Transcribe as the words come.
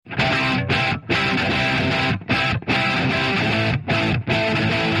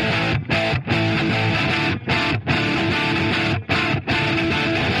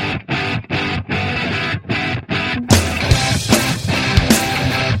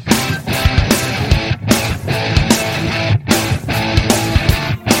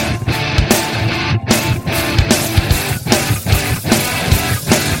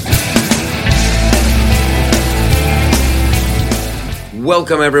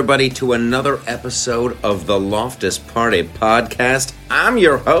Welcome, everybody, to another episode of the Loftus Party Podcast. I'm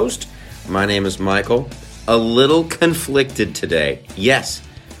your host. My name is Michael. A little conflicted today. Yes,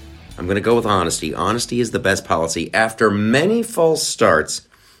 I'm going to go with honesty. Honesty is the best policy. After many false starts,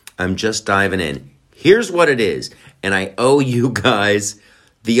 I'm just diving in. Here's what it is, and I owe you guys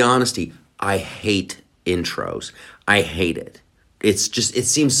the honesty. I hate intros. I hate it. It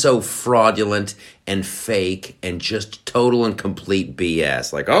seems so fraudulent and fake and just total and complete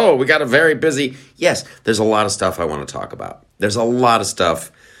BS. Like, oh, we got a very busy... Yes, there's a lot of stuff I want to talk about. There's a lot of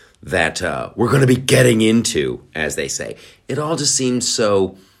stuff that we're going to be getting into, as they say. It all just seems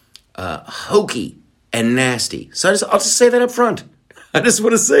so hokey and nasty. So I'll just say that up front. I just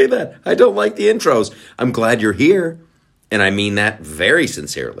want to say that. I don't like the intros. I'm glad you're here, and I mean that very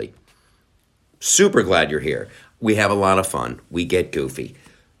sincerely. Super glad you're here. We have a lot of fun. We get goofy.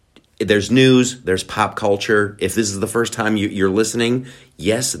 There's news. There's pop culture. If this is the first time you're listening,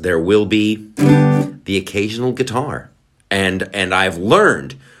 yes, there will be the occasional guitar. And I've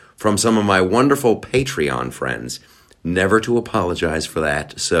learned from some of my wonderful Patreon friends never to apologize for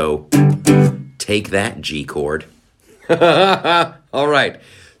that. So take that, G chord. All right.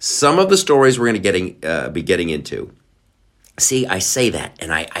 Some of the stories we're going to be getting into. See, I say that,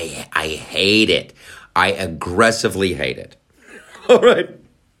 and I hate it. I aggressively hate it. All right.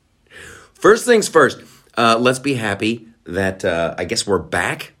 First things first, let's be happy that I guess we're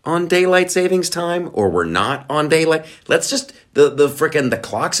back on daylight savings time, or we're not on daylight. Let's just, the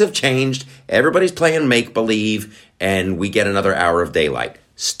clocks have changed. Everybody's playing make-believe, and we get another hour of daylight.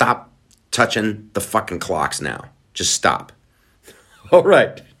 Stop touching the fucking clocks now. Just stop. All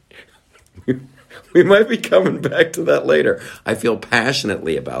right. We might be coming back to that later. I feel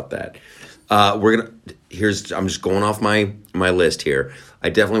passionately about that. I'm just going off my list here. I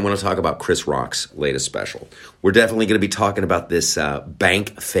definitely want to talk about Chris Rock's latest special. We're definitely going to be talking about this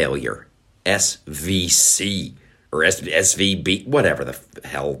bank failure, SVC or SVB, whatever the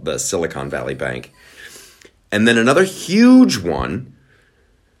hell, the Silicon Valley Bank. And then another huge one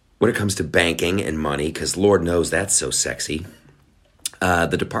when it comes to banking and money, because Lord knows that's so sexy.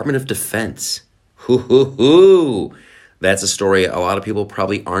 The Department of Defense. Hoo. That's a story a lot of people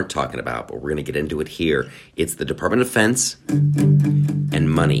probably aren't talking about, but we're going to get into it here. It's the Department of Defense and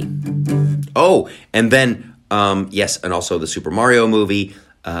money. Oh, and then, yes, and also the Super Mario movie,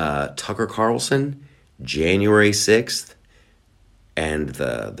 Tucker Carlson, January 6th, and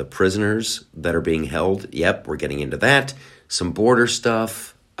the prisoners that are being held. Yep, we're getting into that. Some border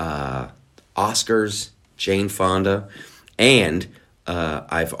stuff, Oscars, Jane Fonda, and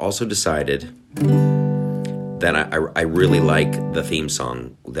I've also decided that I really like the theme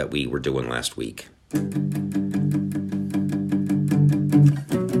song that we were doing last week.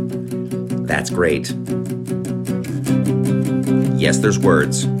 That's great. Yes, there's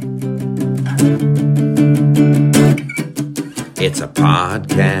words. It's a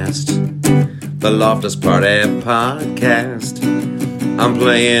podcast, the Loftus Party Podcast. I'm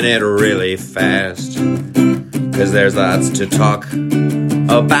playing it really fast, 'cause there's lots to talk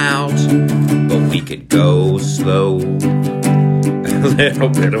about, but we could go slow. A little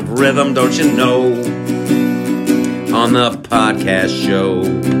bit of rhythm, don't you know, on the podcast show.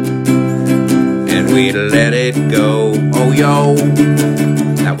 And we let it go, oh yo.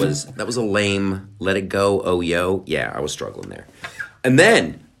 That was a lame let it go, oh yo. Yeah, I was struggling there. And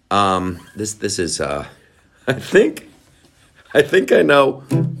then this is I think I know.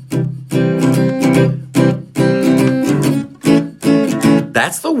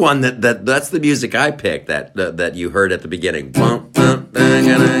 That's the one that's the music I picked that you heard at the beginning. But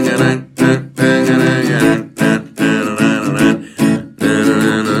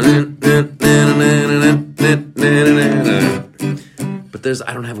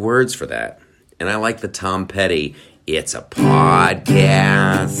I don't have words for that. And I like the Tom Petty, it's a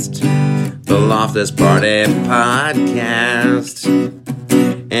podcast, the Loftus Party Podcast,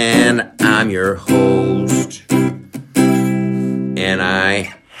 and I'm your host. And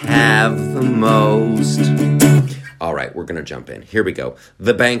I have the most. All right, we're going to jump in. Here we go.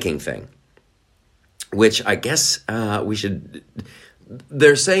 The banking thing, which I guess we should...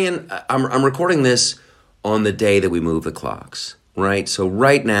 They're saying... I'm recording this on the day that we move the clocks, right? So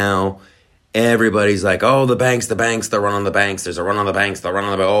right now, everybody's like, oh, the banks, they're running the banks. There's a run on the banks, they're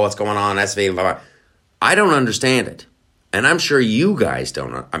running the banks. Oh, what's going on? SV, blah, blah. I don't understand it. And I'm sure you guys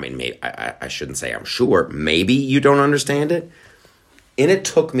don't... I mean, maybe, I shouldn't say I'm sure. Maybe you don't understand it. And it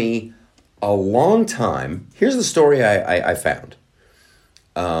took me a long time. Here's the story I found.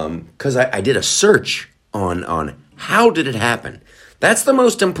 Because I did a search on how did it happen. That's the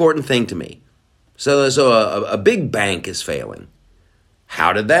most important thing to me. So a big bank is failing.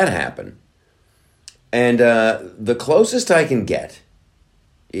 How did that happen? And the closest I can get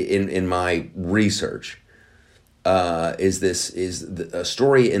in my research is a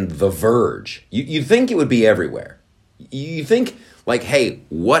story in The Verge. You think it would be everywhere. You think, like, hey,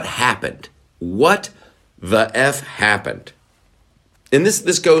 what happened? What the F happened? And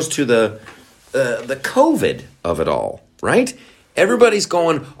this goes to the COVID of it all, right? Everybody's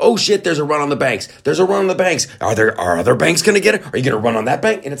going, oh shit, there's a run on the banks. There's a run on the banks. Are other banks going to get it? Are you going to run on that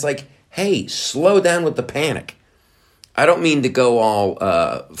bank? And it's like, hey, slow down with the panic. I don't mean to go all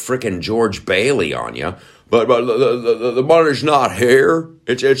frickin' George Bailey on you, but the money's not here.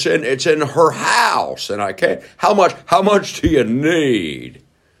 It's in her house, and I can't. How much do you need?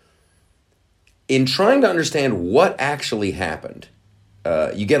 In trying to understand what actually happened,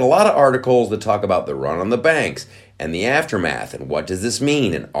 you get a lot of articles that talk about the run on the banks and the aftermath, and what does this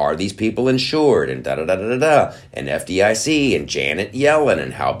mean, and are these people insured, and da-da-da-da-da-da, and FDIC, and Janet Yellen,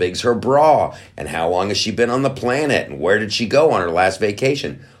 and how big's her bra, and how long has she been on the planet, and where did she go on her last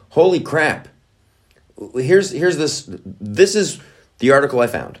vacation? Holy crap. Here's this. This is the article I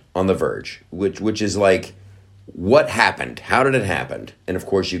found on The Verge, which is like, what happened? How did it happen? And of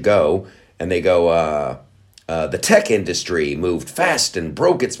course you go, and they go, the tech industry moved fast and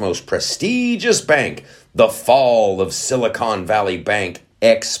broke its most prestigious bank. The fall of Silicon Valley Bank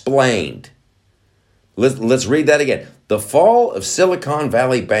explained. Let's read that again. The fall of Silicon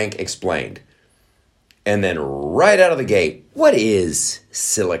Valley Bank explained. And then right out of the gate, what is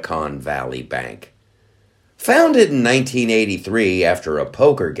Silicon Valley Bank? Founded in 1983 after a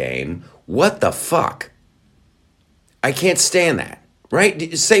poker game, what the fuck? I can't stand that.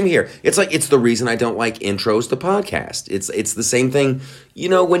 Right? Same here. It's like, it's the reason I don't like intros to podcasts. It's the same thing,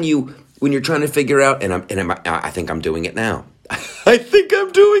 when you're trying to figure out, I think I'm doing it now. I think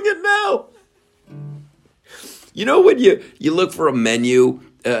I'm doing it now. When you look for a menu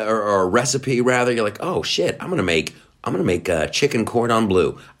or a recipe rather, you're like, oh shit, I'm gonna make chicken cordon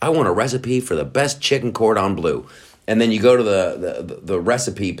bleu. I want a recipe for the best chicken cordon bleu. And then you go to the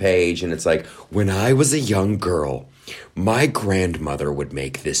recipe page, and it's like, when I was a young girl, my grandmother would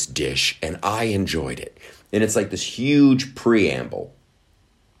make this dish, and I enjoyed it. And it's like this huge preamble.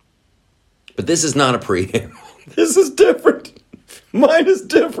 But this is not a preamble. This is different. Mine is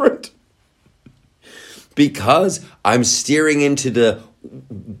different. Because I'm steering into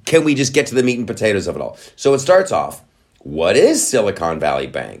can we just get to the meat and potatoes of it all? So it starts off, what is Silicon Valley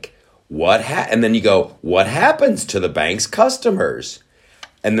Bank? And then you go, what happens to the bank's customers?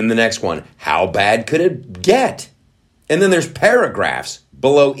 And then the next one, how bad could it get? And then there's paragraphs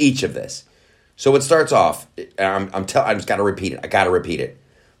below each of this. So it starts off, I just got to repeat it. I got to repeat it.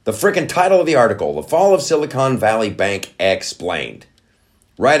 The freaking title of the article, The Fall of Silicon Valley Bank Explained.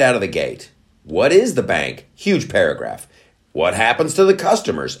 Right out of the gate. What is the bank? Huge paragraph. What happens to the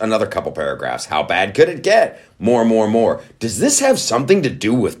customers? Another couple paragraphs. How bad could it get? More. Does this have something to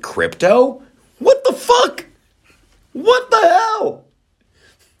do with crypto? What the fuck? What the hell?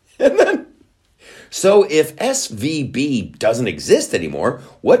 And then, so if SVB doesn't exist anymore,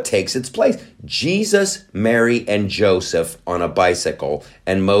 what takes its place? Jesus, Mary, and Joseph on a bicycle,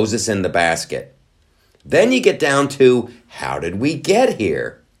 and Moses in the basket. Then you get down to, how did we get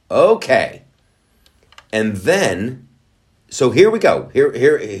here? Okay. And then, so here we go.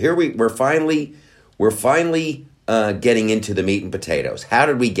 We're finally getting into the meat and potatoes. How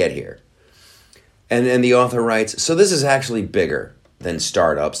did we get here? And the author writes, so this is actually bigger than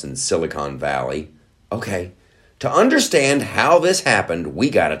startups in Silicon Valley. Okay, to understand how this happened, we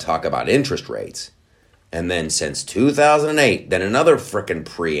got to talk about interest rates. And then since 2008, then another frickin'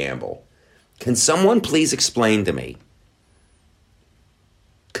 preamble. Can someone please explain to me?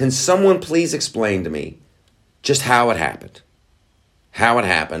 Just how it happened? How it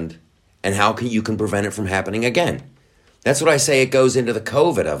happened, and how you can prevent it from happening again? That's what I say. It goes into the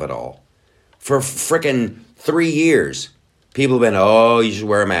COVID of it all. For frickin' 3 years, people have been, oh, you should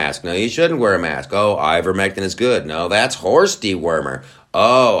wear a mask. No, you shouldn't wear a mask. Oh, ivermectin is good. No, that's horse dewormer.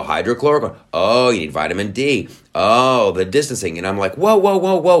 Oh, hydrochloroquine. Oh, you need vitamin D. Oh, the distancing. And I'm like,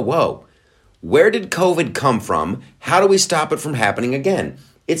 whoa. Where did COVID come from? How do we stop it from happening again?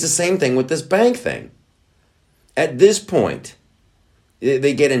 It's the same thing with this bank thing. At this point,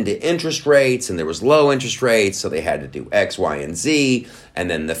 they get into interest rates, and there was low interest rates, so they had to do X, Y, and Z. And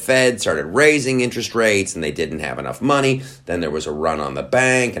then the Fed started raising interest rates, and they didn't have enough money. Then there was a run on the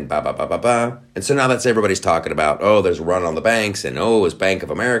bank, and blah. And so now that's everybody's talking about, oh, there's a run on the banks, and oh, is Bank of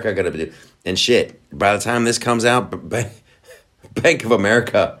America going to be... And shit, by the time this comes out, Bank of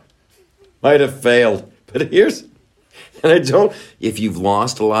America might have failed. But if you've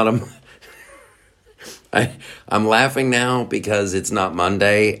lost a lot of... I'm laughing now because it's not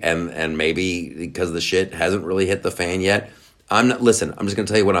Monday and maybe because the shit hasn't really hit the fan yet. I'm just going to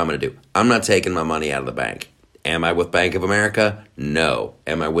tell you what I'm going to do. I'm not taking my money out of the bank. Am I with Bank of America? No.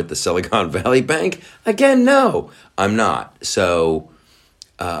 Am I with the Silicon Valley Bank? Again, no. I'm not. So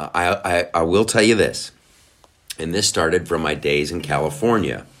I will tell you this, and this started from my days in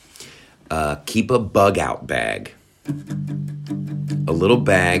California. Keep a bug out bag. A little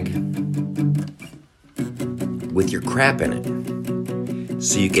bag with your crap in it.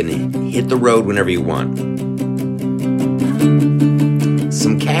 So you can hit the road whenever you want.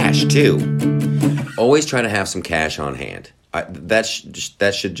 Some cash, too. Always try to have some cash on hand. That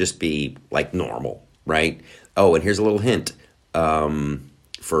should just be like normal, right? Oh, and here's a little hint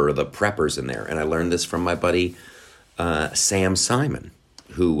for the preppers in there. And I learned this from my buddy Sam Simon,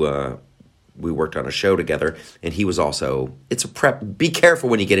 who we worked on a show together. And he was also, it's a prep. Be careful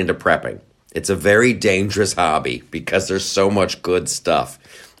when you get into prepping. It's a very dangerous hobby because there's so much good stuff.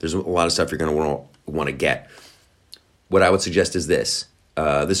 There's a lot of stuff you're going to want to get. What I would suggest is this.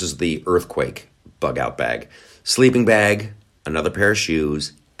 This is the earthquake bug out bag. Sleeping bag, another pair of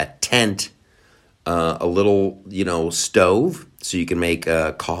shoes, a tent, a little, stove so you can make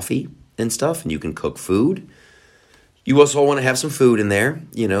coffee and stuff and you can cook food. You also want to have some food in there,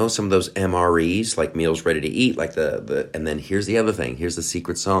 some of those MREs, like meals ready to eat, like and then here's the other thing. Here's the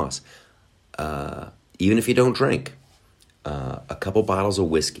secret sauce. Even if you don't drink, a couple bottles of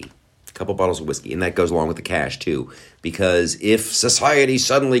whiskey. And that goes along with the cash too, because if society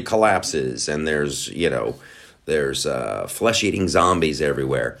suddenly collapses and there's flesh-eating zombies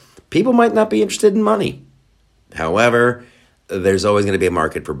everywhere, people might not be interested in money. However, there's always going to be a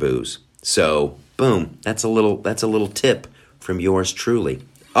market for booze. So, boom, that's a little tip from yours truly.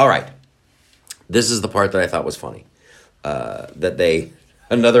 All right, this is the part that I thought was funny.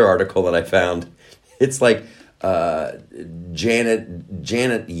 Another article that I found, it's like. Janice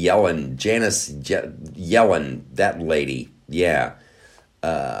Yellen, that lady, yeah.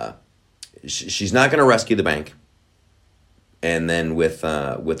 She's not going to rescue the bank. And then with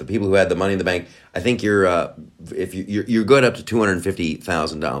the people who had the money in the bank, I think you're good up to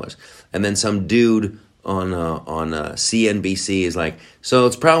 $250,000. And then some dude on CNBC is like, so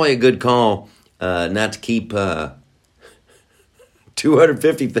it's probably a good call not to keep.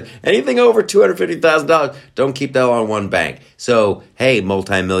 Anything over $250,000, don't keep that on one bank. So, hey,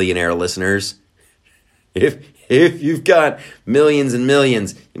 multimillionaire listeners, if you've got millions and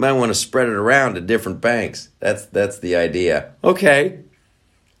millions, you might want to spread it around to different banks. That's the idea. Okay.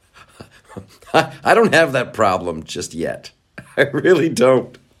 I don't have that problem just yet. I really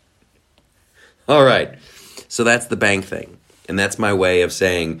don't. All right. So that's the bank thing. And that's my way of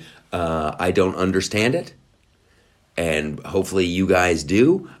saying I don't understand it. And hopefully you guys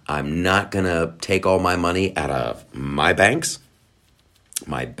do. I'm not going to take all my money out of my banks.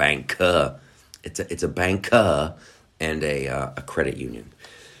 My bank. It's a bank and a credit union.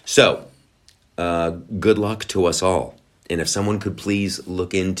 So, good luck to us all. And if someone could please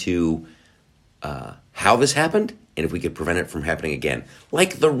look into how this happened and if we could prevent it from happening again.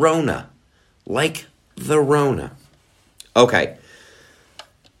 Like the Rona. Okay.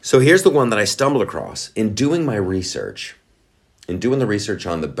 So here's the one that I stumbled across in doing my research, on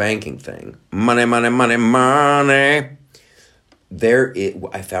the banking thing. Money.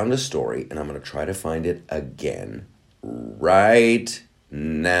 I found a story, and I'm going to try to find it again right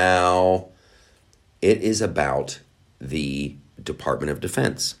now. It is about the Department of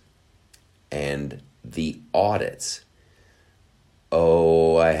Defense and the audits.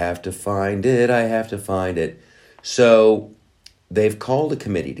 Oh, I have to find it. So they've called a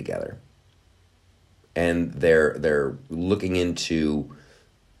committee together, and they're looking into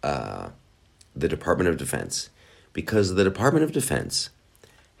the Department of Defense because the Department of Defense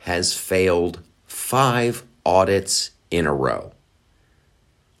has failed 5 audits in a row.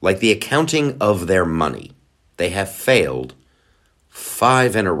 Like the accounting of their money, they have failed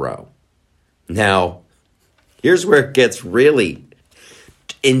 5 in a row. Now, here's where it gets really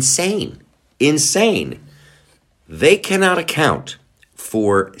insane. They cannot account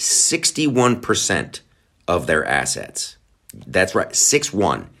for 61% of their assets. That's right,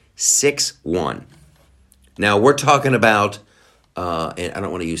 6-1. Now, we're talking about, and I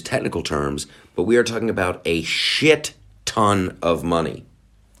don't want to use technical terms, but we are talking about a shit ton of money.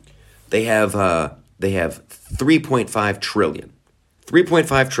 They have 3.5 trillion.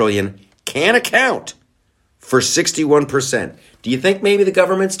 3.5 trillion can't account for 61%. Do you think maybe the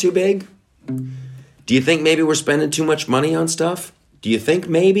government's too big? Do you think maybe we're spending too much money on stuff? Do you think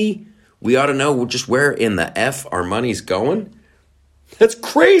maybe we ought to know just where in the F our money's going? That's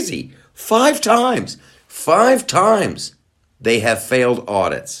crazy. 5 times. 5 times they have failed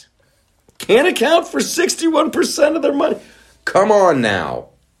audits. Can't account for 61% of their money. Come on now.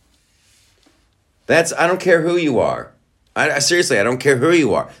 I don't care who you are. I seriously, I don't care who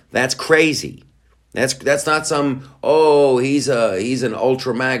you are. That's crazy. That's not some, he's an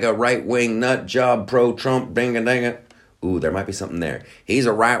ultra MAGA right-wing nut job pro-Trump ding-a-ding-a. Ooh, there might be something there. He's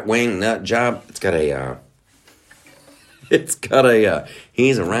a right-wing nut job. He's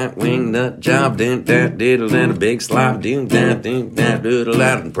a right-wing nut job, diddle and a big slop, doodle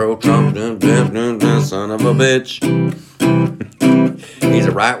out and pro-Trump, son of a bitch. He's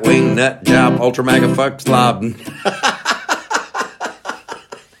a right-wing nut job, ultra MAGA fuck slob.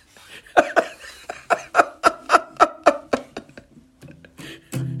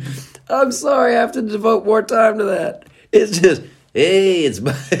 I'm sorry, I have to devote more time to that. It's just, hey, it's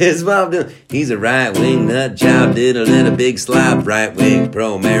Bob Dylan. He's a right-wing nut job, diddle and a big slop, right-wing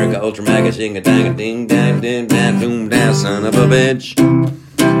pro-America, ultra MAGA, shing-a-dang-a, ding-dang, doom-down, son of a bitch.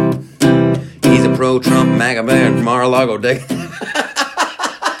 He's a pro-Trump MAGA bear from Mar-a-Lago, dick.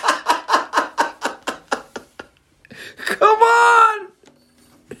 Come on!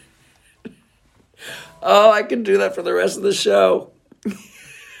 Oh, I can do that for the rest of the show.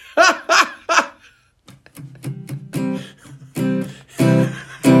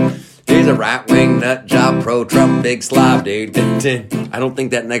 He's a right-wing nut job, pro-Trump, big slob, dude. I don't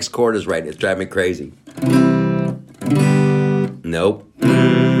think that next chord is right. It's driving me crazy. Nope.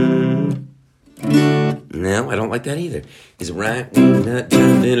 No, I don't like that either. He's a right-wing nut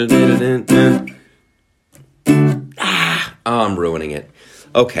job. Oh, I'm ruining it.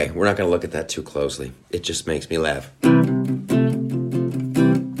 Okay, we're not going to look at that too closely. It just makes me laugh.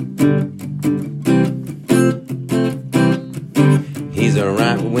 He's a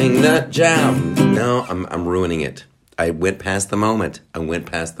right-wing nut job. No, I'm ruining it. I went past the moment.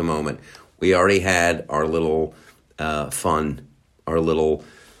 We already had our little fun, our little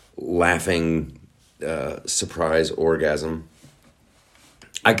laughing surprise orgasm.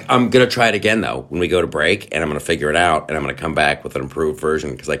 I'm going to try it again, though, when we go to break, and I'm going to figure it out, and I'm going to come back with an improved version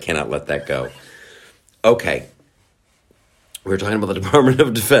because I cannot let that go. Okay. We were talking about the Department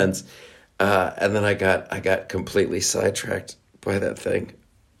of Defense, and then I got completely sidetracked by that thing.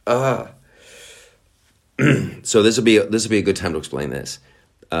 So this will be a good time to explain this.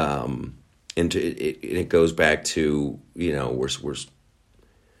 And it goes back to, we're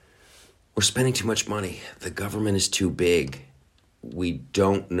spending too much money. The government is too big. We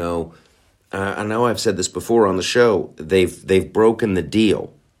don't know. I know I've said this before on the show. They've broken the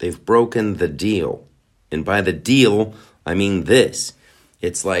deal. They've broken the deal. And by the deal, I mean this.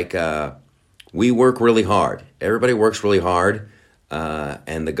 It's like we work really hard. Everybody works really hard.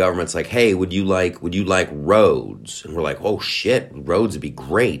 And the government's like, hey, would you like roads? And we're like, oh shit, roads would be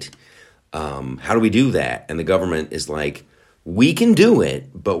great. How do we do that? And the government is like, we can do it,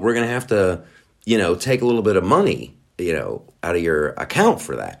 but we're going to have to, take a little bit of money, out of your account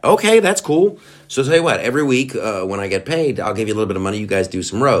for that. Okay, that's cool. So I'll tell you what, every week when I get paid, I'll give you a little bit of money. You guys do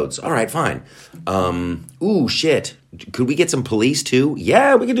some roads. All right, fine. Ooh, shit. Could we get some police too?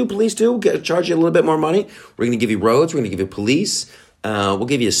 Yeah, we can do police too. Charge you a little bit more money. We're going to give you roads. We're going to give you police. We'll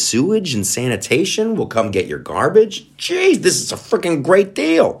give you sewage and sanitation. We'll come get your garbage. Jeez, this is a freaking great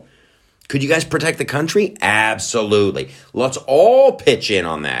deal. Could you guys protect the country? Absolutely. Let's all pitch in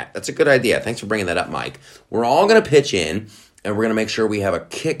on that. That's a good idea. Thanks for bringing that up, Mike. We're all going to pitch in, and we're going to make sure we have a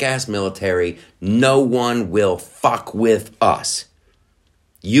kick-ass military. No one will fuck with us.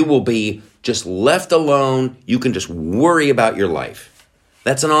 You will be just left alone. You can just worry about your life.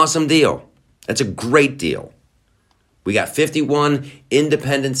 That's an awesome deal. That's a great deal. We got 51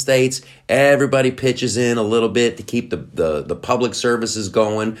 independent states. Everybody pitches in a little bit to keep the public services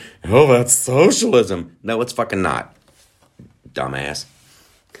going. Oh, that's socialism. No, it's fucking not. Dumbass.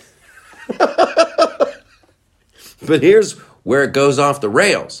 But here's where it goes off the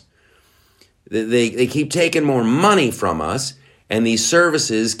rails. They keep taking more money from us, and these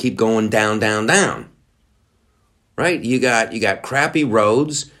services keep going down, down, down. Right? You got crappy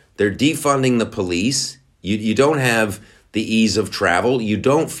roads. They're defunding the police. You don't have the ease of travel. You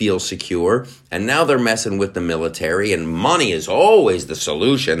don't feel secure. And now they're messing with the military. And money is always the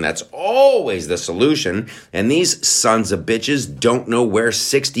solution. That's always the solution. And these sons of bitches don't know where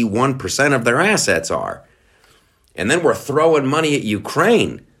 61% of their assets are. And then we're throwing money at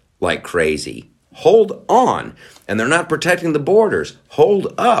Ukraine like crazy. Hold on. And they're not protecting the borders.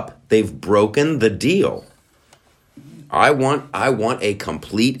 Hold up. They've broken the deal. I want a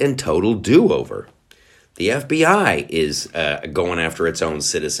complete and total do-over. The FBI is going after its own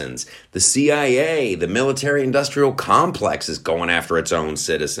citizens. The CIA, the military-industrial complex, is going after its own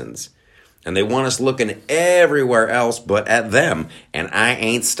citizens. And they want us looking everywhere else but at them. And I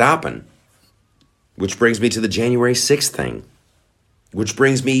ain't stopping. Which brings me to the January 6th thing. Which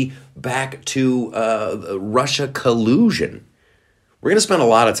brings me back to Russia collusion. We're going to spend a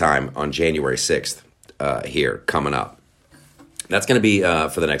lot of time on January 6th here coming up. That's going to be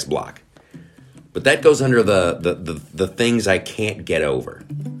for the next block. But that goes under the things I can't get over.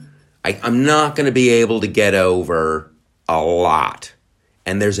 I'm not going to be able to get over a lot.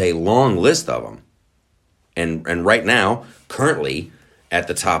 And there's a long list of them. And right now, currently, at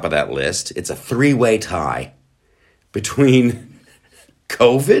the top of that list, it's a 3-way tie between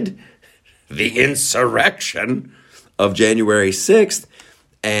COVID, the insurrection of January 6th,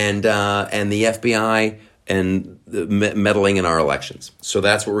 and the FBI and meddling in our elections. So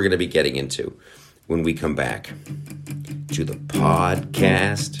that's what we're going to be getting into when we come back to the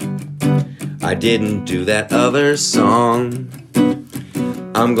podcast. I didn't do that other song.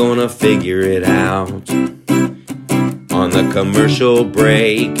 I'm gonna figure it out on the commercial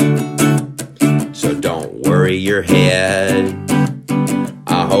break. So don't worry your head.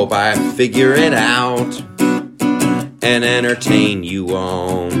 I hope I figure it out and entertain you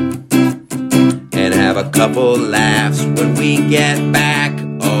all and have a couple laughs when we get back.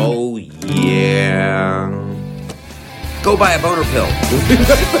 Oh yeah. Go buy a boner pill.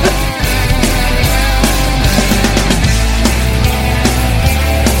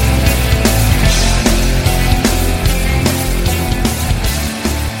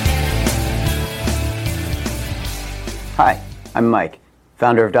 Hi, I'm Mike,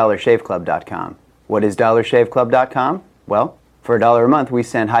 founder of DollarShaveClub.com. What is DollarShaveClub.com? Well, for $1 a month, we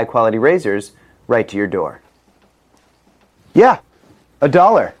send high-quality razors right to your door. Yeah,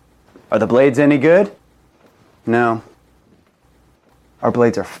 $1. Are the blades any good? No. Our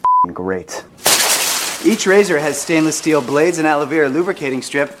blades are f***ing great. Each razor has stainless steel blades, an aloe vera lubricating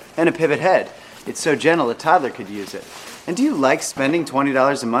strip, and a pivot head. It's so gentle a toddler could use it. And do you like spending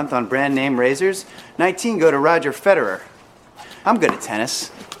 $20 a month on brand name razors? 19 go to Roger Federer. I'm good at tennis.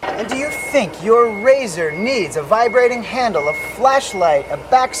 And do you think your razor needs a vibrating handle, a flashlight, a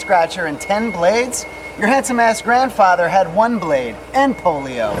back scratcher, and 10 blades? Your handsome-ass grandfather had 1 blade and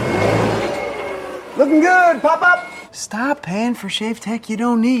polio. Looking good, pop-up! Stop paying for shave tech you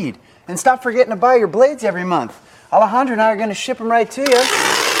don't need. And stop forgetting to buy your blades every month. Alejandro and I are going to ship them right to you.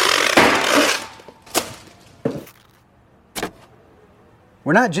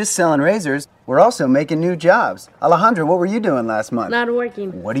 We're not just selling razors, we're also making new jobs. Alejandro, what were you doing last month? Not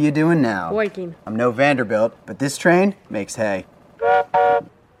working. What are you doing now? Working. I'm no Vanderbilt, but this train makes hay.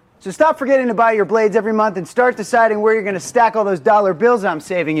 So stop forgetting to buy your blades every month and start deciding where you're going to stack all those dollar bills I'm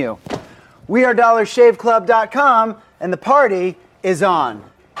saving you. We are DollarShaveClub.com, and the party is on.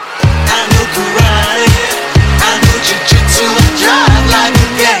 I know karate, I know jiu-jitsu, I drive like a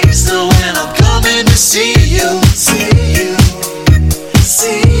gangster when I'm coming to see you, see you.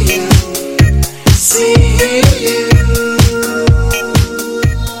 See you, see you.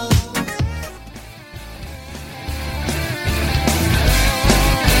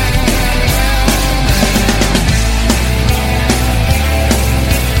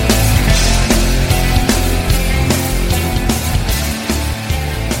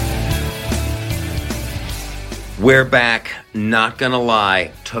 We're back. Not gonna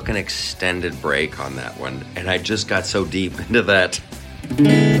lie, took an extended break on that one, and I just got so deep into that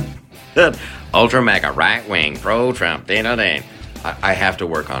ultra mega right wing pro Trump. I have to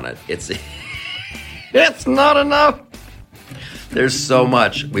work on it. It's not enough. There's so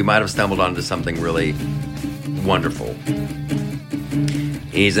much. We might have stumbled onto something really wonderful.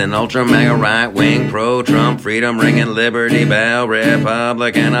 He's an ultra mega right wing pro Trump, freedom ringing, liberty bell,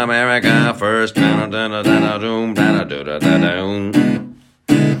 Republican America first. Well,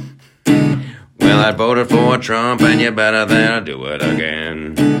 I voted for Trump, and you better than do it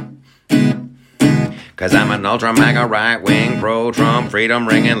again. 'Cause I'm an ultra mega right wing pro Trump, freedom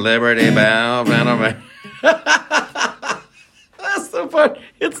ringing, liberty bell. That's the part.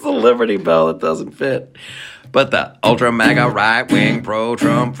 It's the liberty bell that doesn't fit. But the ultra mega right wing pro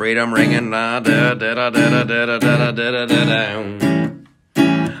Trump, freedom ringing. I'm gonna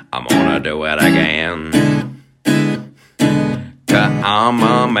do it again. I'm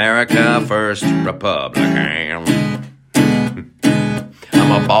America First Republican.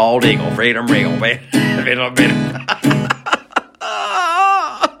 I'm a bald eagle, freedom regal.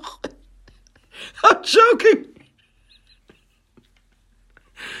 I'm joking.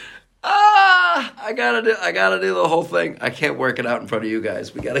 I gotta do the whole thing. I can't work it out in front of you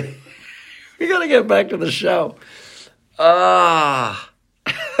guys. We gotta get back to the show. All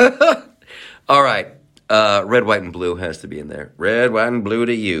right. Red, white, and blue has to be in there. Red, white, and blue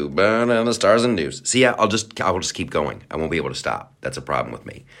to you. Burn on the stars and news. See, I'll just keep going. I won't be able to stop. That's a problem with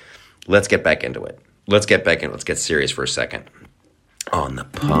me. Let's get back into it. Let's get serious for a second. On the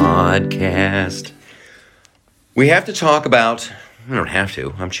podcast, we have to talk about, I don't have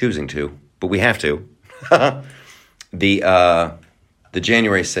to, I'm choosing to, but we have to, the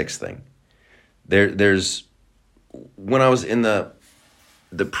January 6th thing. There's, when I was in the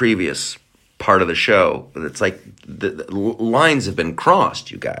previous part of the show, it's like the lines have been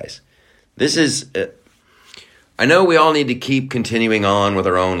crossed, you guys. This is, I know we all need to keep continuing on with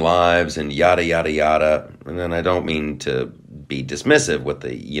our own lives and yada, yada, yada. And then I don't mean to be dismissive with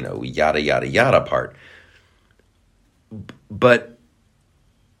the, yada, yada, yada part. But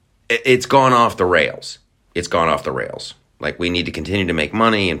it's gone off the rails. It's gone off the rails. Like, we need to continue to make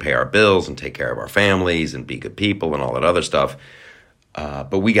money and pay our bills and take care of our families and be good people and all that other stuff.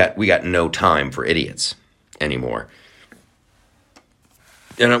 But we got no time for idiots anymore.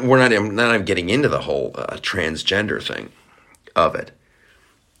 And I'm not even getting into the whole transgender thing of it.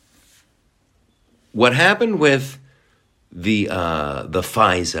 What happened with the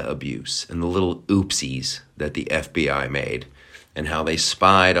FISA abuse and the little oopsies that the FBI made, and how they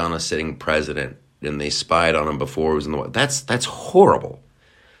spied on a sitting president and they spied on him before he was in the White House, that's horrible.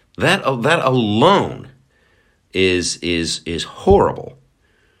 That alone is horrible.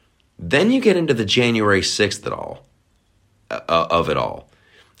 Then you get into the January 6th of it all.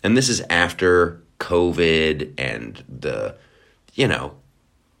 And this is after COVID and the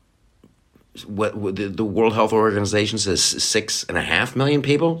World Health Organization says 6.5 million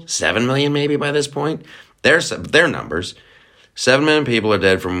people, 7 million maybe by this point. Their numbers. 7 million people are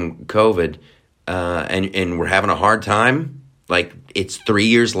dead from COVID, and we're having a hard time. Like, it's 3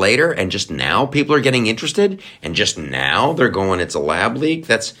 years later, and just now people are getting interested, and just now they're going, it's a lab leak.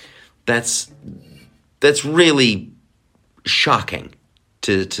 That's really shocking,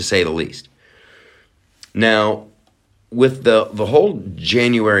 to say the least. Now, with the whole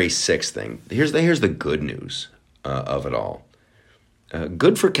January 6th thing, here's the good news of it all.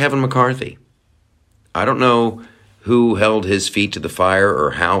 Good for Kevin McCarthy. I don't know who held his feet to the fire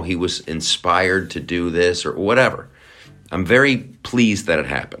or how he was inspired to do this or whatever. I'm very pleased that it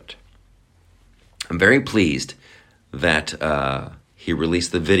happened. I'm very pleased that he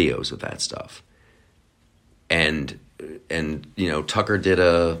released the videos of that stuff. And Tucker did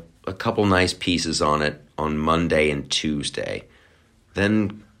a couple nice pieces on it on Monday and Tuesday.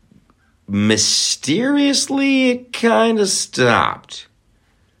 Then mysteriously it kind of stopped.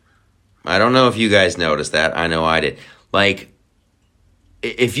 I don't know if you guys noticed that. I know I did. Like,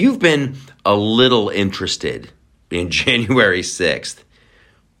 if you've been a little interested in January 6th,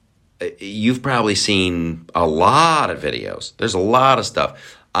 you've probably seen a lot of videos. There's a lot of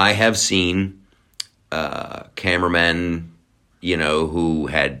stuff. I have seen cameramen, who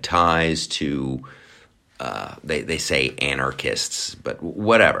had ties to, they say anarchists, but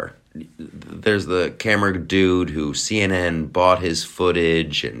whatever. There's the camera dude who CNN bought his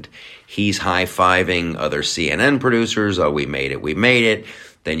footage, and he's high-fiving other CNN producers. Oh, we made it.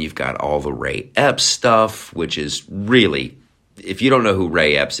 Then you've got all the Ray Epps stuff, which is really, if you don't know who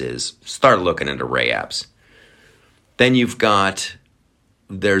Ray Epps is, start looking into Ray Epps. Then you've got,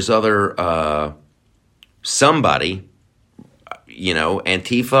 there's other, somebody,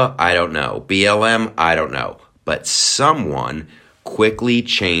 Antifa, I don't know. BLM, I don't know. But someone quickly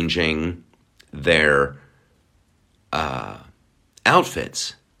changing their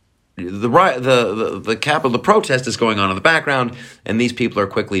outfits. The protest is going on in the background, and these people are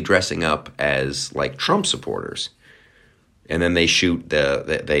quickly dressing up as like Trump supporters. And then they shoot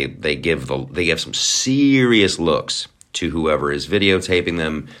they give some serious looks to whoever is videotaping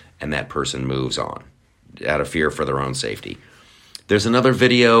them, and that person moves on out of fear for their own safety. There's another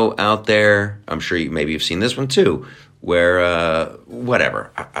video out there, I'm sure maybe you've seen this one too, where,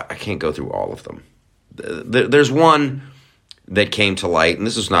 whatever, I can't go through all of them. There's one that came to light, and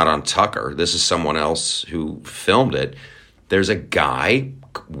this is not on Tucker, this is someone else who filmed it. There's a guy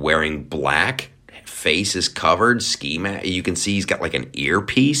wearing black, face is covered, ski mask. You can see he's got like an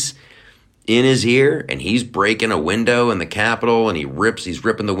earpiece in his ear, and he's breaking a window in the Capitol, and he's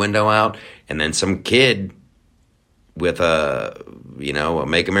ripping the window out, and then some kid with a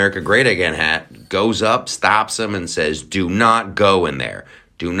Make America Great Again hat goes up, stops him, and says, "Do not go in there.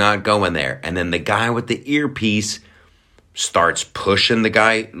 Do not go in there." And then the guy with the earpiece starts pushing the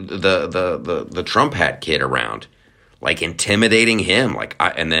guy, the Trump hat kid around, like intimidating him.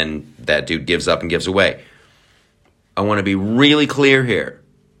 And then that dude gives up and gives away. I want to be really clear here.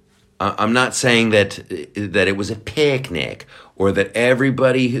 I'm not saying that it was a picnic or that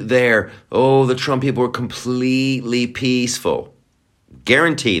everybody there, the Trump people were completely peaceful.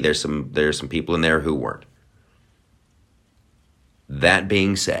 Guarantee there's some people in there who weren't. That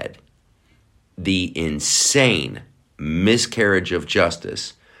being said, the insane miscarriage of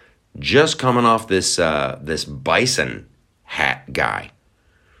justice just coming off this bison hat guy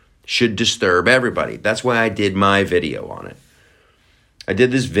should disturb everybody. That's why I did my video on it. I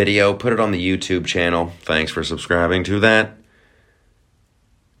did this video, put it on the YouTube channel. Thanks for subscribing to that.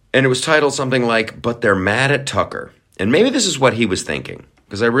 And it was titled something like, "But they're mad at Tucker." And maybe this is what he was thinking.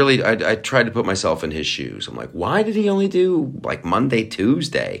 Because I tried to put myself in his shoes. I'm like, why did he only do like Monday,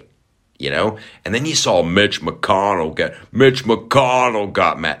 Tuesday? You know? And then you saw Mitch McConnell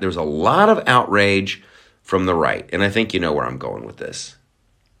got mad. There was a lot of outrage from the right. And I think you know where I'm going with this.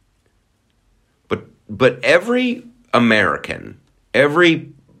 But every American,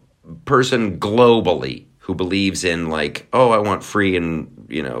 every person globally who believes in like, I want free and,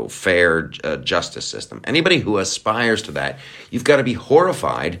 fair justice system. Anybody who aspires to that, you've got to be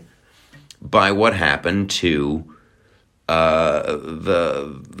horrified by what happened to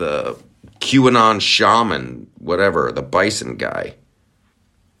the QAnon shaman, whatever, the bison guy.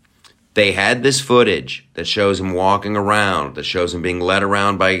 They had this footage that shows him walking around, that shows him being led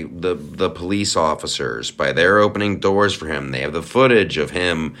around by the police officers, by their opening doors for him. They have the footage of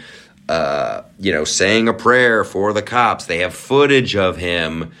him, saying a prayer for the cops. They have footage of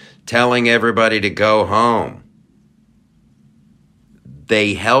him telling everybody to go home.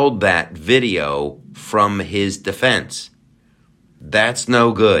 They held that video from his defense. That's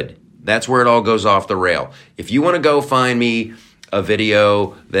no good. That's where it all goes off the rail. If you want to go find me a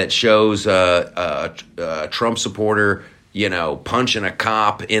video that shows a Trump supporter, punching a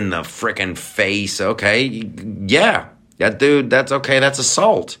cop in the frickin' face, okay, yeah, that dude, that's okay, that's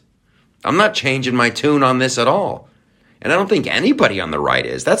assault. I'm not changing my tune on this at all. And I don't think anybody on the right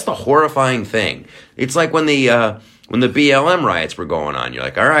is. That's the horrifying thing. It's like when the BLM riots were going on. You're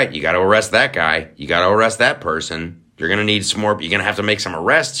like, all right, you got to arrest that guy. You got to arrest that person. You're going to need some more. You're going to have to make some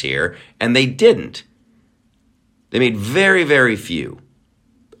arrests here. And they didn't. They made very, very few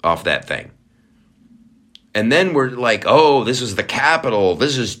off that thing. And then we're like, this is the Capitol.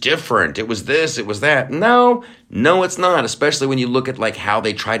 This is different. It was this, it was that. No, it's not. Especially when you look at like how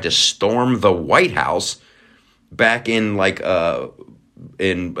they tried to storm the White House back in like, was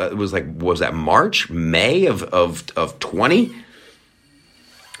that March, May of 20?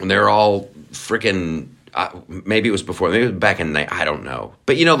 And they're all freaking, maybe it was before, maybe it was back in, I don't know.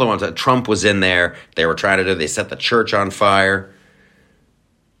 But you know the ones that Trump was in there, they were trying to do, they set the church on fire.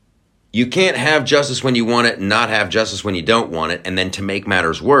 You can't have justice when you want it and not have justice when you don't want it. And then to make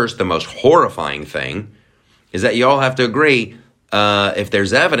matters worse, the most horrifying thing is that you all have to agree, if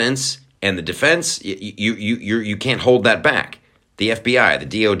there's evidence and the defense, you can't hold that back. The FBI,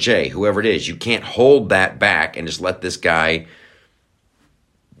 the DOJ, whoever it is, you can't hold that back and just let this guy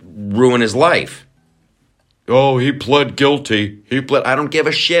ruin his life. Oh, he pled guilty. I don't give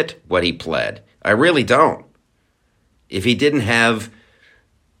a shit what he pled. I really don't. If he didn't have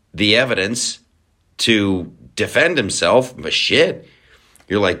the evidence to defend himself, but shit,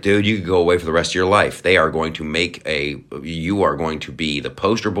 you're like, dude, you could go away for the rest of your life. You are going to be the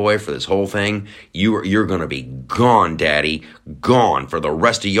poster boy for this whole thing. You're going to be gone, daddy, gone for the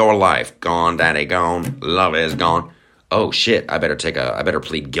rest of your life. Gone, daddy, gone. Love is gone. Oh shit, I better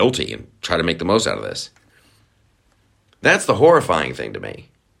plead guilty and try to make the most out of this. That's the horrifying thing to me.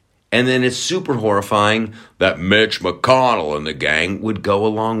 And then it's super horrifying that Mitch McConnell and the gang would go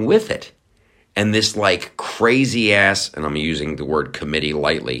along with it. And this like crazy ass, and I'm using the word committee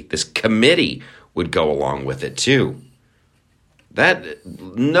lightly, this committee would go along with it too. That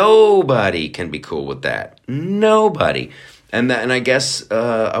nobody can be cool with that. Nobody. And I guess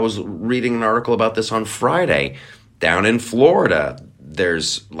I was reading an article about this on Friday. Down in Florida,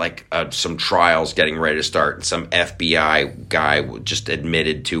 there's like some trials getting ready to start. And some FBI guy just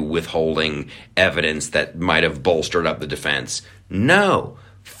admitted to withholding evidence that might have bolstered up the defense. No.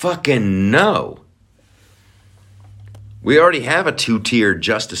 Fucking no. We already have a two-tiered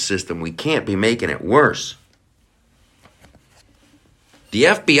justice system. We can't be making it worse. The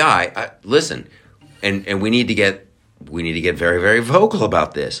FBI, listen, and we need to get very, very vocal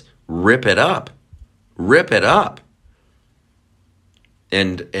about this. Rip it up. Rip it up.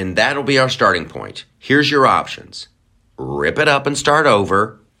 And that'll be our starting point. Here's your options. Rip it up and start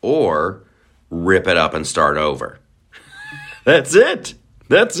over, or rip it up and start over. That's it.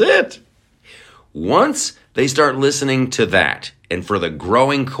 That's it. Once they start listening to that, and for the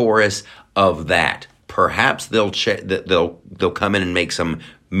growing chorus of that, perhaps they'll come in and make some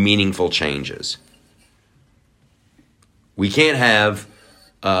meaningful changes. We can't have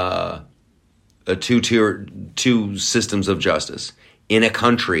two systems of justice in a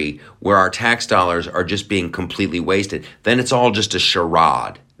country where our tax dollars are just being completely wasted. Then it's all just a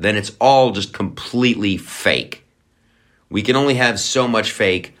charade. Then it's all just completely fake. We can only have so much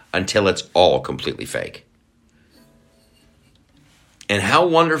fake until it's all completely fake. And how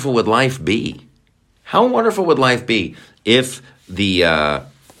wonderful would life be? How wonderful would life be if the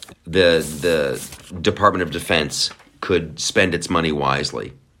Department of Defense could spend its money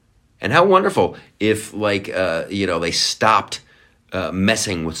wisely? And how wonderful if, they stopped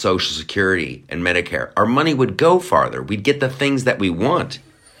messing with Social Security and Medicare. Our money would go farther. We'd get the things that we want.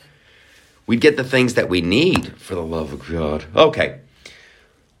 We'd get the things that we need, for the love of God. Okay,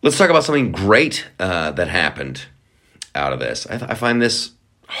 let's talk about something great that happened out of this. I find this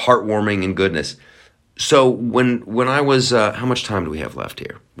heartwarming and goodness. So when I was, how much time do we have left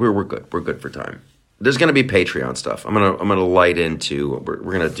here? We're good. We're good for time. There's going to be Patreon stuff. I'm gonna light into.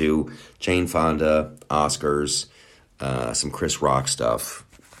 We're gonna do Jane Fonda, Oscars, some Chris Rock stuff.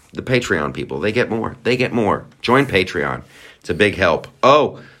 The Patreon people, they get more. They get more. Join Patreon. It's a big help.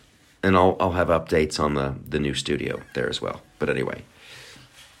 Oh, and I'll have updates on the new studio there as well. But anyway,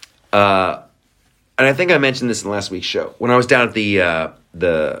 and I think I mentioned this in last week's show when I was down at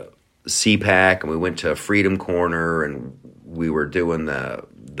the CPAC and we went to Freedom Corner and we were doing the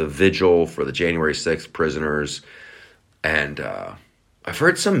vigil for the January 6th prisoners, and I've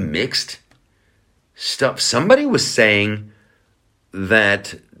heard some mixed stuff. Somebody was saying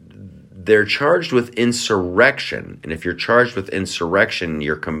that they're charged with insurrection, and if you're charged with insurrection,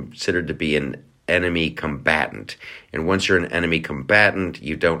 you're considered to be an enemy combatant. And once you're an enemy combatant,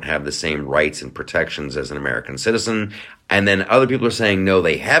 you don't have the same rights and protections as an American citizen. And then other people are saying, no,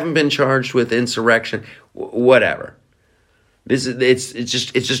 they haven't been charged with insurrection. Whatever. It's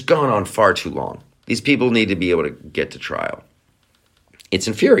just gone on far too long. These people need to be able to get to trial. It's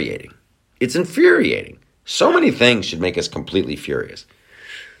infuriating. It's infuriating. So many things should make us completely furious.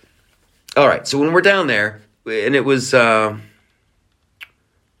 All right, so when we're down there, and it was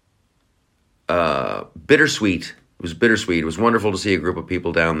bittersweet. It was bittersweet. It was wonderful to see a group of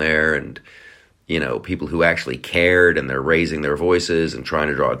people down there, and people who actually cared, and they're raising their voices and trying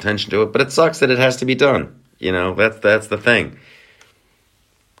to draw attention to it. But it sucks that it has to be done. That's the thing.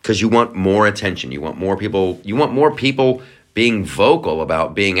 Because you want more attention. You want more people. You want more people being vocal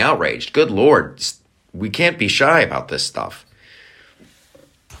about being outraged. Good Lord, we can't be shy about this stuff.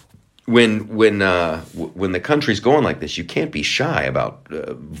 When the country's going like this, you can't be shy about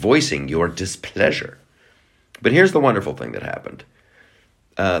voicing your displeasure. But here's the wonderful thing that happened.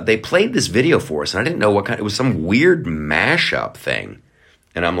 They played this video for us, and I didn't know what kind. It was some weird mashup thing.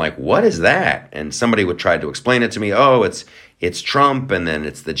 And I'm like, what is that? And somebody would try to explain it to me. Oh, it's Trump, and then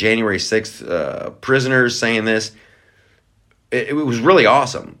it's the January 6th prisoners saying this. It was really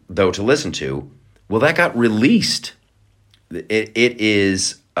awesome, though, to listen to. Well, that got released. It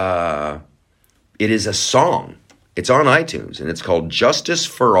is a song. It's on iTunes, and it's called Justice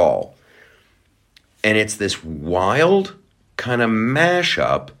for All. And it's this wild kind of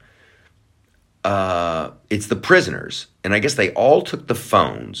mashup. It's the prisoners, and I guess they all took the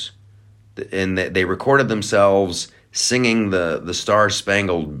phones, and they recorded themselves singing the Star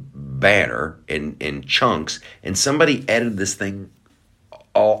Spangled Banner in chunks, and somebody edited this thing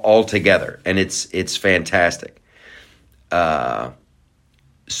all together, and it's fantastic. So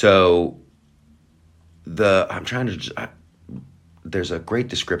I'm trying to. There's a great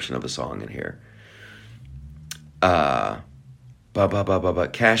description of the song in here. Cash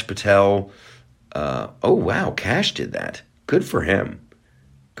Patel. Oh wow, Cash did that. Good for him.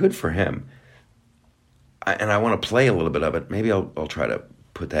 Good for him. And I want to play a little bit of it. Maybe I'll try to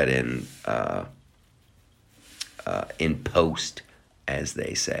put that in post, as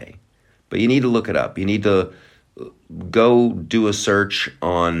they say. But you need to look it up. You need to go do a search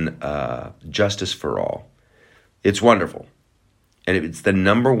on Justice for All. It's wonderful. And it's the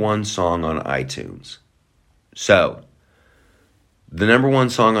number one song on iTunes. So, the number one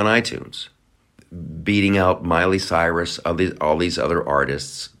song on iTunes, beating out Miley Cyrus, all these other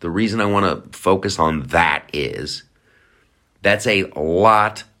artists. The reason I want to focus on that is that's a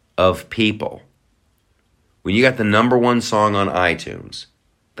lot of people. When you got the number one song on iTunes,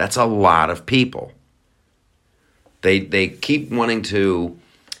 that's a lot of people. They keep wanting to,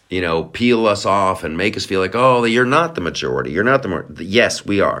 peel us off and make us feel like, oh, you're not the majority. You're not the majority. Yes,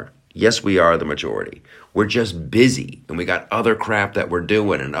 we are. Yes, we are the majority. We're just busy, and we got other crap that we're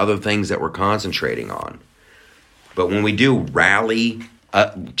doing and other things that we're concentrating on. But when we do rally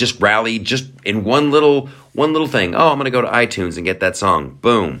just in one little thing. Oh, I'm going to go to iTunes and get that song.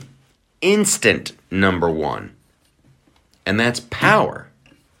 Boom. Instant number one. And that's power.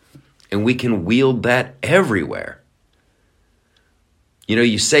 And we can wield that everywhere. You know,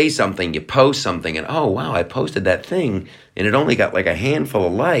 you say something, you post something, and oh, wow, I posted that thing, and it only got like a handful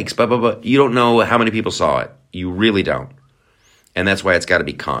of likes, blah, blah, blah. You don't know how many people saw it. You really don't. And that's why it's got to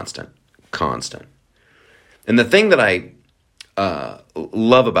be constant. And the thing that I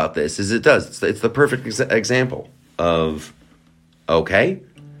love about this is it's the perfect example of, okay,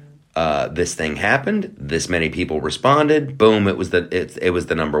 this thing happened, this many people responded, boom, it was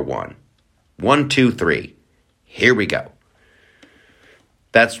the number one. 1, 2, 3. Here we go.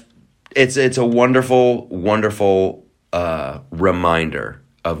 It's a wonderful, wonderful reminder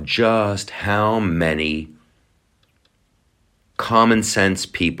of just how many common sense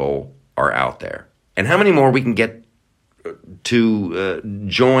people are out there, and how many more we can get to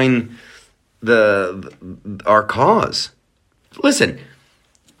join our cause. Listen,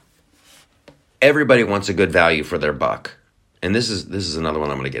 everybody wants a good value for their buck. And this is another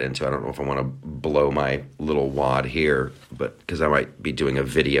one I'm going to get into. I don't know if I want to blow my little wad here, but because I might be doing a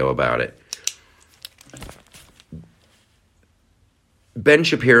video about it. Ben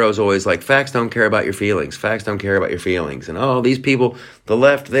Shapiro's always like, facts don't care about your feelings. Facts don't care about your feelings. And these people, the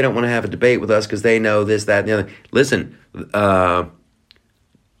left, they don't want to have a debate with us because they know this, that, and the other. Listen, the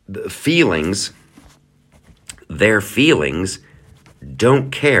feelings, their feelings don't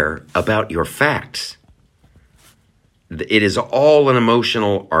care about your facts. It is all an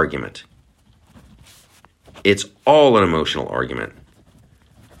emotional argument. It's all an emotional argument.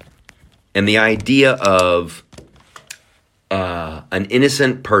 And the idea of an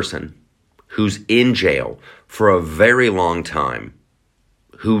innocent person who's in jail for a very long time,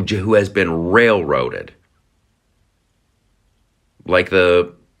 who has been railroaded, like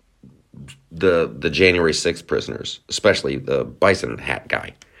the January 6th prisoners, especially the bison hat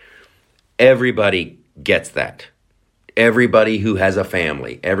guy. Everybody gets that. Everybody who has a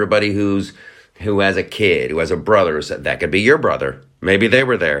family, everybody who has a kid, who has a brother, that could be your brother. Maybe they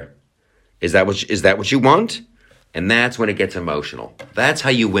were there. Is that what you want? And that's when it gets emotional. That's how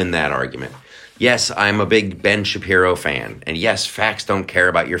you win that argument. Yes, I'm a big Ben Shapiro fan. And yes, facts don't care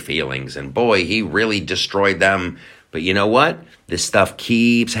about your feelings. And boy, he really destroyed them. But you know what? This stuff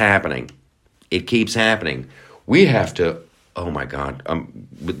keeps happening. It keeps happening. We have to, oh my God,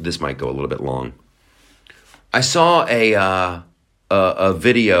 this might go a little bit long. I saw a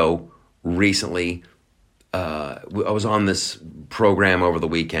video recently. I was on this program over the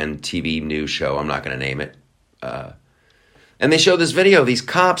weekend, TV news show. I'm not going to name it. And they showed this video. These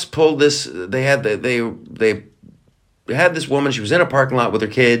cops pulled this. They had this woman. She was in a parking lot with her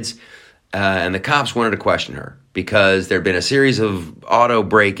kids, and the cops wanted to question her because there'd been a series of auto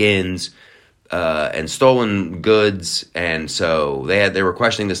break-ins and stolen goods, and so they were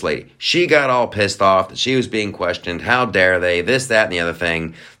questioning this lady. She got all pissed off that she was being questioned. How dare they? This, that, and the other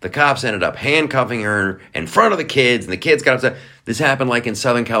thing. The cops ended up handcuffing her in front of the kids, and the kids got upset. This happened like in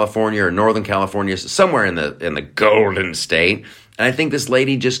Southern California or Northern California, somewhere in the Golden State. And I think this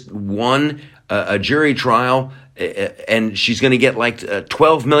lady just won a jury trial, and she's going to get like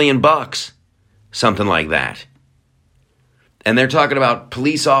 $12 million, something like that. And they're talking about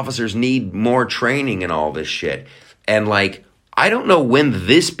police officers need more training and all this shit. And like, I don't know when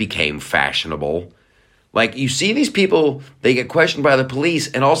this became fashionable. Like, you see these people, they get questioned by the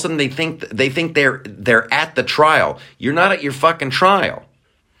police, and all of a sudden they think they're at the trial. You're not at your fucking trial.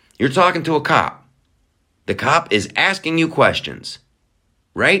 You're talking to a cop. The cop is asking you questions,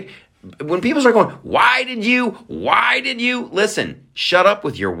 right? When people start going, why did you? Listen, shut up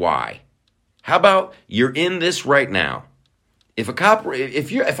with your why. How about you're in this right now? If I'm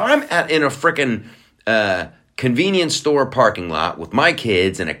in a frickin' convenience store parking lot with my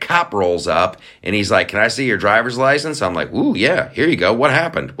kids and a cop rolls up and he's like, can I see your driver's license? I'm like, ooh, yeah, here you go. What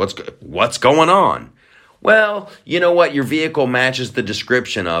happened? What's going on? Well, you know what? Your vehicle matches the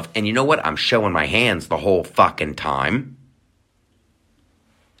description of, and you know what? I'm showing my hands the whole fucking time.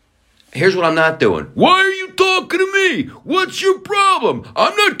 Here's what I'm not doing. Why are you talking to me? What's your problem?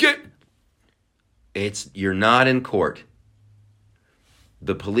 I'm not getting... You're not in court.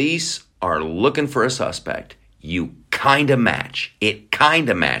 The police are looking for a suspect. You kind of match. It kind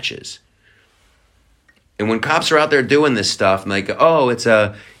of matches. And when cops are out there doing this stuff, and they go, oh, it's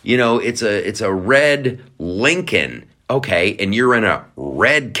a red Lincoln. Okay, and you're in a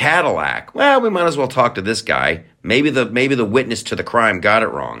red Cadillac. Well, we might as well talk to this guy. Maybe the witness to the crime got it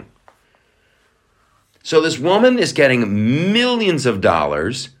wrong. So this woman is getting millions of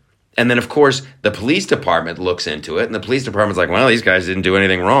dollars. And then, of course, the police department looks into it, and the police department's like, well, these guys didn't do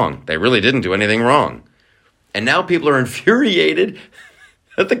anything wrong. They really didn't do anything wrong. And now people are infuriated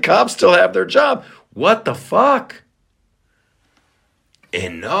that the cops still have their job. What the fuck?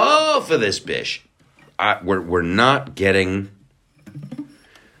 enough of this bish. We're not getting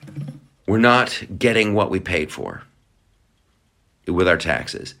what we paid for with our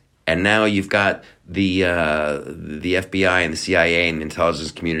taxes. And now you've got the FBI and the CIA and the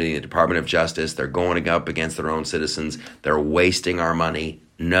intelligence community and the Department of Justice. They're going up against their own citizens. They're wasting our money.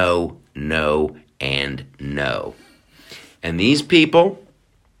 No, no, and no. And these people,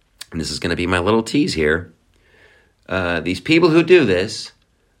 and this is going to be my little tease here, these people who do this,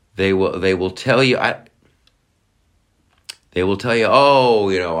 they will tell you, oh,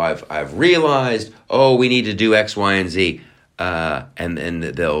 you know, I've realized, oh, we need to do X, Y, and Z. And then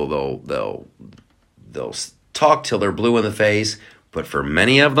they'll talk till they're blue in the face. But for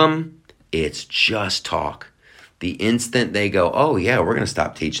many of them, it's just talk. The instant they go, oh yeah, we're going to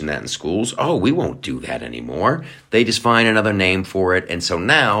stop teaching that in schools. Oh, we won't do that anymore. They just find another name for it. And so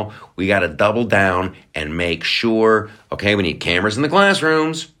now we got to double down and make sure, okay, we need cameras in the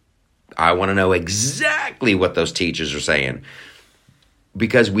classrooms. I want to know exactly what those teachers are saying.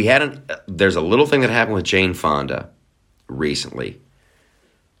 Because there's a little thing that happened with Jane Fonda recently,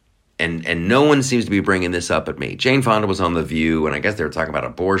 and no one seems to be bringing this up at me. Jane Fonda was on The View, and I guess they were talking about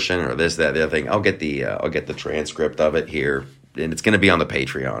abortion or this, that, the other thing. I'll get the transcript of it here, and it's going to be on the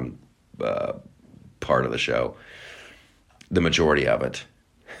Patreon part of the show, the majority of it,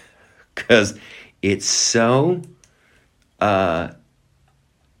 because it's so.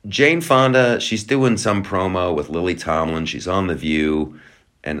 Jane Fonda, she's doing some promo with Lily Tomlin. She's on The View,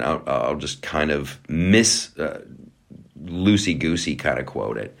 and I'll just kind of loosey-goosey kind of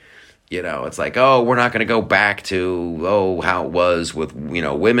quote it. You know, it's like, oh, we're not going to go back to, how it was with,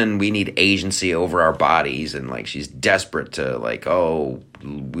 women. We need agency over our bodies. And, like, she's desperate to, like,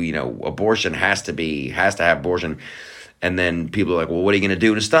 abortion has to have abortion. And then people are like, well, what are you going to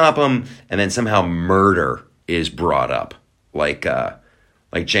do to stop them? And then somehow murder is brought up. Like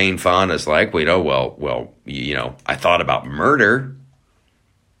Jane Fonda's like, I thought about murder.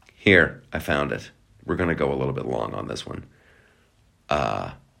 Here, I found it. We're going to go a little bit long on this one.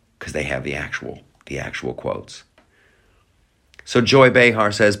 Because they have the actual quotes. So Joy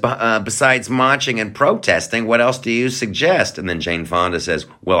Behar says, besides marching and protesting, what else do you suggest? And then Jane Fonda says,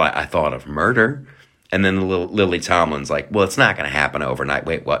 well, I thought of murder. And then Lily Tomlin's like, well, it's not going to happen overnight.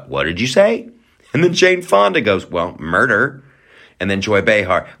 Wait, what did you say? And then Jane Fonda goes, well, murder. And then Joy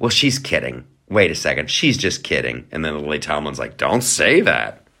Behar, well, she's kidding. Wait a second, she's just kidding. And then Lily Tomlin's like, don't say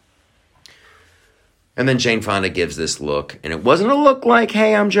that. And then Jane Fonda gives this look, and it wasn't a look like,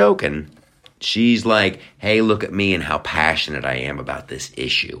 hey, I'm joking. She's like, hey, look at me and how passionate I am about this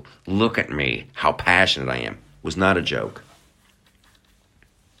issue. Look at me, how passionate I am. It was not a joke.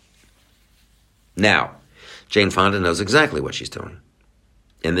 Now, Jane Fonda knows exactly what she's doing.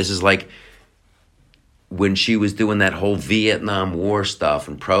 And this is like when she was doing that whole Vietnam War stuff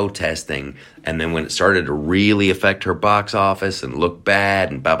and protesting, and then when it started to really affect her box office and look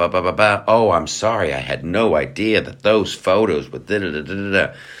bad and oh, I'm sorry, I had no idea that those photos with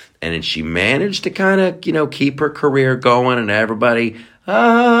da-da-da-da-da. And then she managed to kind of, keep her career going and everybody,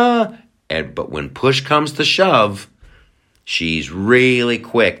 but when push comes to shove, she's really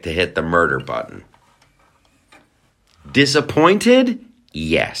quick to hit the murder button. Disappointed?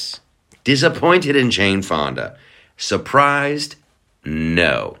 Yes. Disappointed in Jane Fonda. Surprised?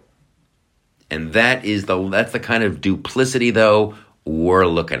 No. And that's the kind of duplicity, though, we're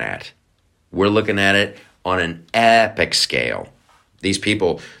looking at. We're looking at it on an epic scale. These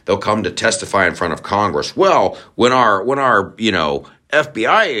people, they'll come to testify in front of Congress. Well, when our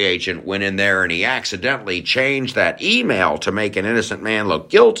FBI agent went in there and he accidentally changed that email to make an innocent man look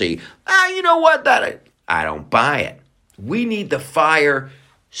guilty, you know what? I don't buy it. We need to fire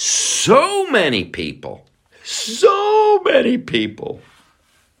so many people. You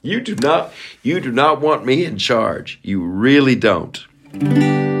do not want me in charge. You really don't.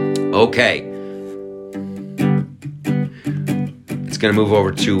 Okay. It's going to move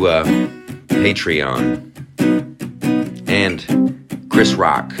over to Patreon and Chris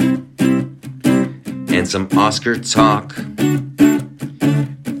Rock and some Oscar talk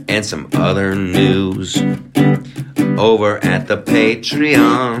and some other news over at the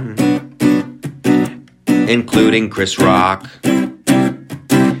Patreon, including Chris Rock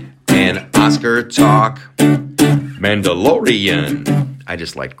and Oscar talk, Mandalorian. I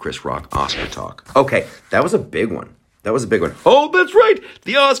just liked Chris Rock, Oscar talk. Okay, that was a big one. Oh, that's right.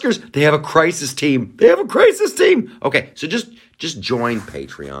 The Oscars, they have a crisis team. Okay, so just join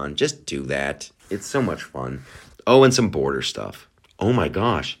Patreon. Just do that. It's so much fun. Oh, and some border stuff. Oh my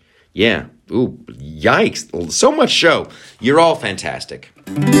gosh. Yeah. Ooh, yikes. So much show. You're all fantastic.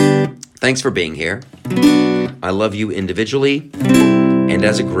 Thanks for being here. I love you individually and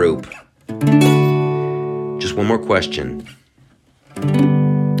as a group, just one more question.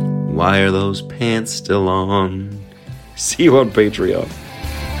 Why are those pants still on? See you on Patreon.